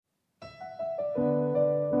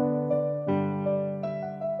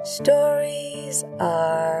Stories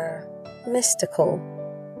are mystical.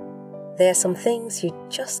 There are some things you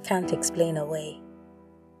just can't explain away.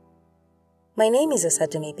 My name is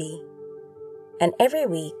Osadumi B, and every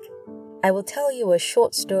week I will tell you a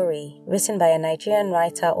short story written by a Nigerian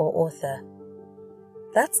writer or author.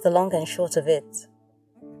 That's the long and short of it.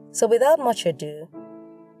 So without much ado,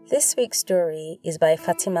 this week's story is by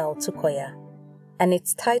Fatima Otukoya, and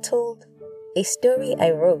it's titled A Story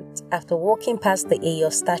I Wrote After Walking Past the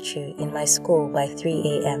Eyo statue in my school by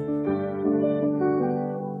 3 a.m.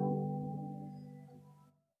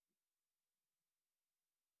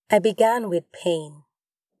 I began with pain.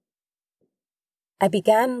 I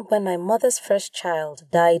began when my mother's first child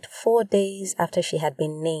died 4 days after she had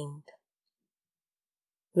been named.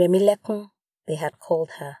 Remilekun, they had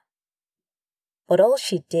called her. But all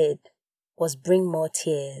she did was bring more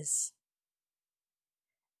tears.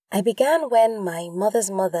 I began when my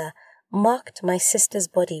mother's mother marked my sister's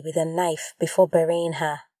body with a knife before burying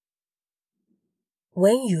her.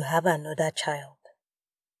 When you have another child,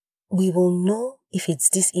 we will know if it's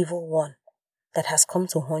this evil one that has come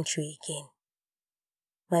to haunt you again,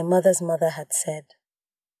 my mother's mother had said.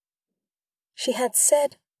 She had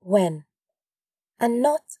said when, and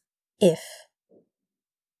not if.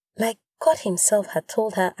 Like God himself had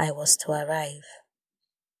told her I was to arrive.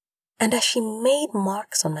 And as she made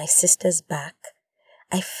marks on my sister's back,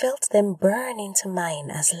 I felt them burn into mine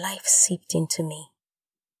as life seeped into me.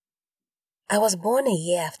 I was born a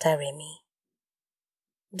year after Remy.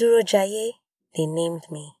 Durojaye, they named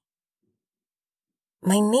me.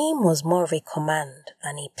 My name was more of a command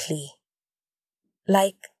than a plea.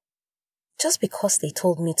 Like, just because they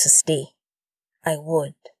told me to stay, I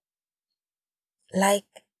would. Like,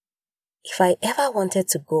 if I ever wanted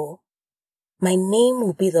to go, my name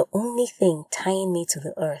would be the only thing tying me to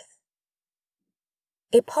the earth.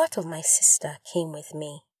 A part of my sister came with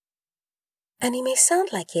me. And it may sound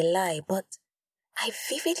like a lie, but I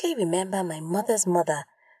vividly remember my mother's mother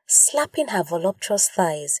slapping her voluptuous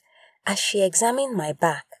thighs as she examined my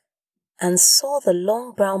back and saw the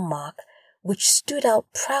long brown mark which stood out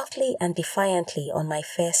proudly and defiantly on my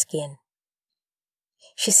fair skin.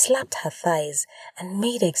 She slapped her thighs and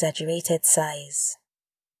made exaggerated sighs.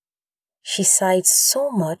 She sighed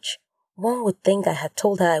so much, one would think I had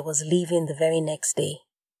told her I was leaving the very next day.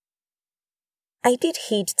 I did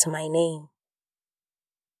heed to my name.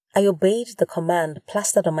 I obeyed the command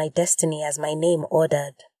plastered on my destiny as my name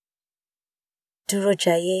ordered.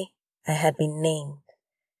 Durojaye, I had been named,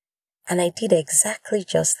 and I did exactly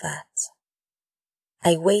just that.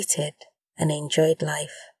 I waited and enjoyed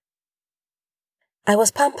life. I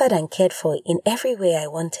was pampered and cared for in every way I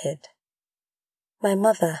wanted. My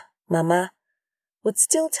mother, Mama, would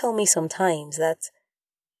still tell me sometimes that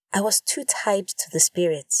I was too tied to the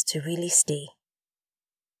spirits to really stay.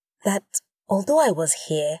 That although I was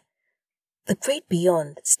here, the great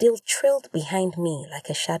beyond still trailed behind me like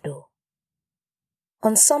a shadow.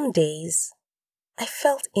 On some days, I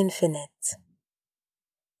felt infinite.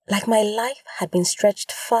 Like my life had been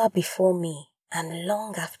stretched far before me and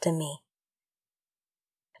long after me.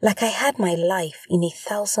 Like I had my life in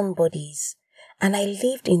 1,000 bodies, and I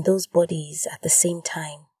lived in those bodies at the same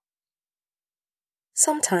time.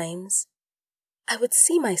 Sometimes, I would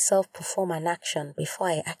see myself perform an action before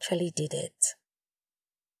I actually did it.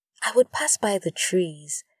 I would pass by the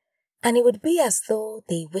trees, and it would be as though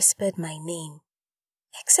they whispered my name,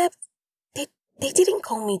 except they didn't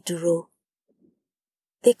call me Duro.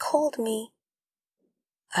 They called me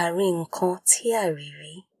Arinko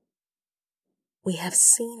Tiariri. We have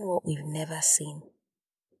seen what we've never seen.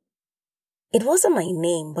 It wasn't my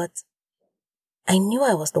name, but I knew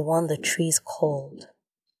I was the one the trees called.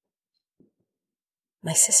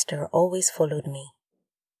 My sister always followed me.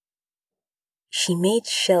 She made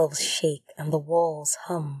shelves shake and the walls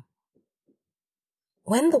hum.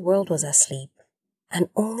 When the world was asleep and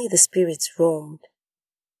only the spirits roamed,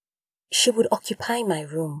 she would occupy my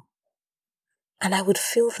room, and I would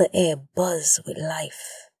feel the air buzz with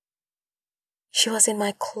life. She was in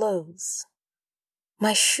my clothes,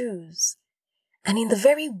 my shoes, and in the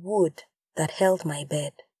very wood that held my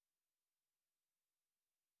bed.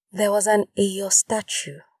 There was an Eyo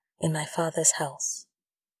statue in my father's house,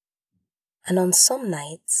 and on some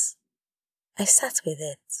nights, I sat with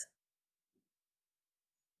it.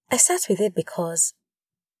 I sat with it because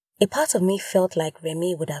a part of me felt like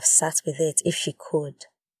Remy would have sat with it if she could.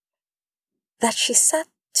 That she sat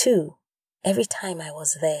too every time I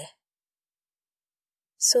was there.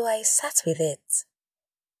 So I sat with it.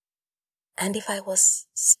 And if I was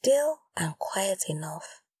still and quiet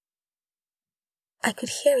enough, I could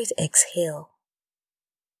hear it exhale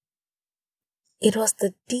It was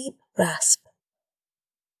the deep rasp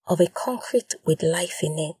of a concrete with life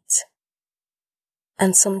in it.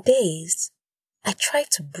 And some days, I tried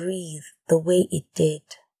to breathe the way it did.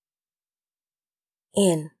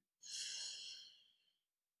 In.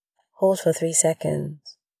 Hold for 3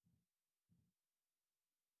 seconds.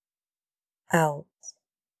 Out.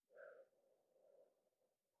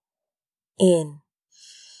 In.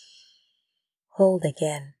 Hold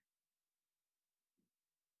again.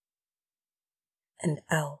 And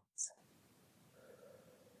out.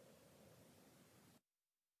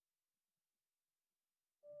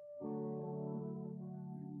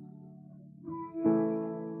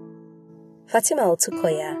 Fatima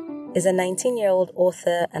Otukoya is a 19-year-old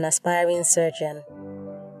author and aspiring surgeon.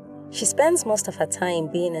 She spends most of her time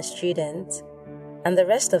being a student and the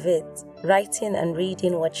rest of it writing and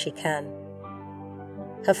reading what she can.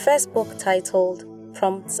 Her first book, titled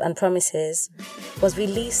Prompts and Promises, was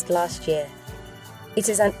released last year. It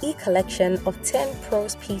is an e-collection of 10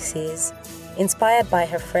 prose pieces inspired by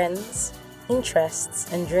her friends, interests,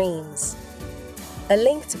 and dreams. A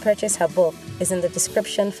link to purchase her book is in the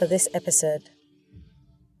description for this episode.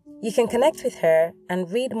 You can connect with her and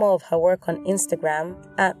read more of her work on Instagram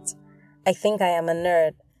at I Think I Am a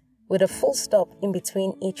Nerd, with a full stop in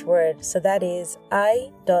between each word, so that is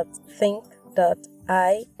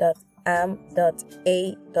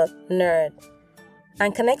I.think.I.am.a.nerd.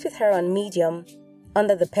 And connect with her on Medium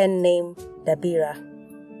under the pen name Dabira.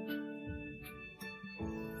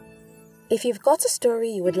 If you've got a story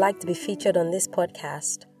you would like to be featured on this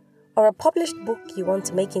podcast, or a published book you want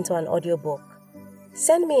to make into an audiobook,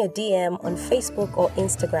 send me a DM on Facebook or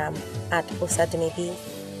Instagram at Osadunibi.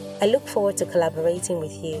 I look forward to collaborating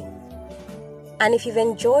with you. And if you've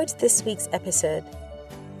enjoyed this week's episode,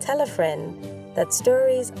 tell a friend that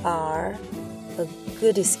stories are a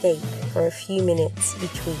good escape for a few minutes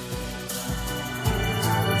each week.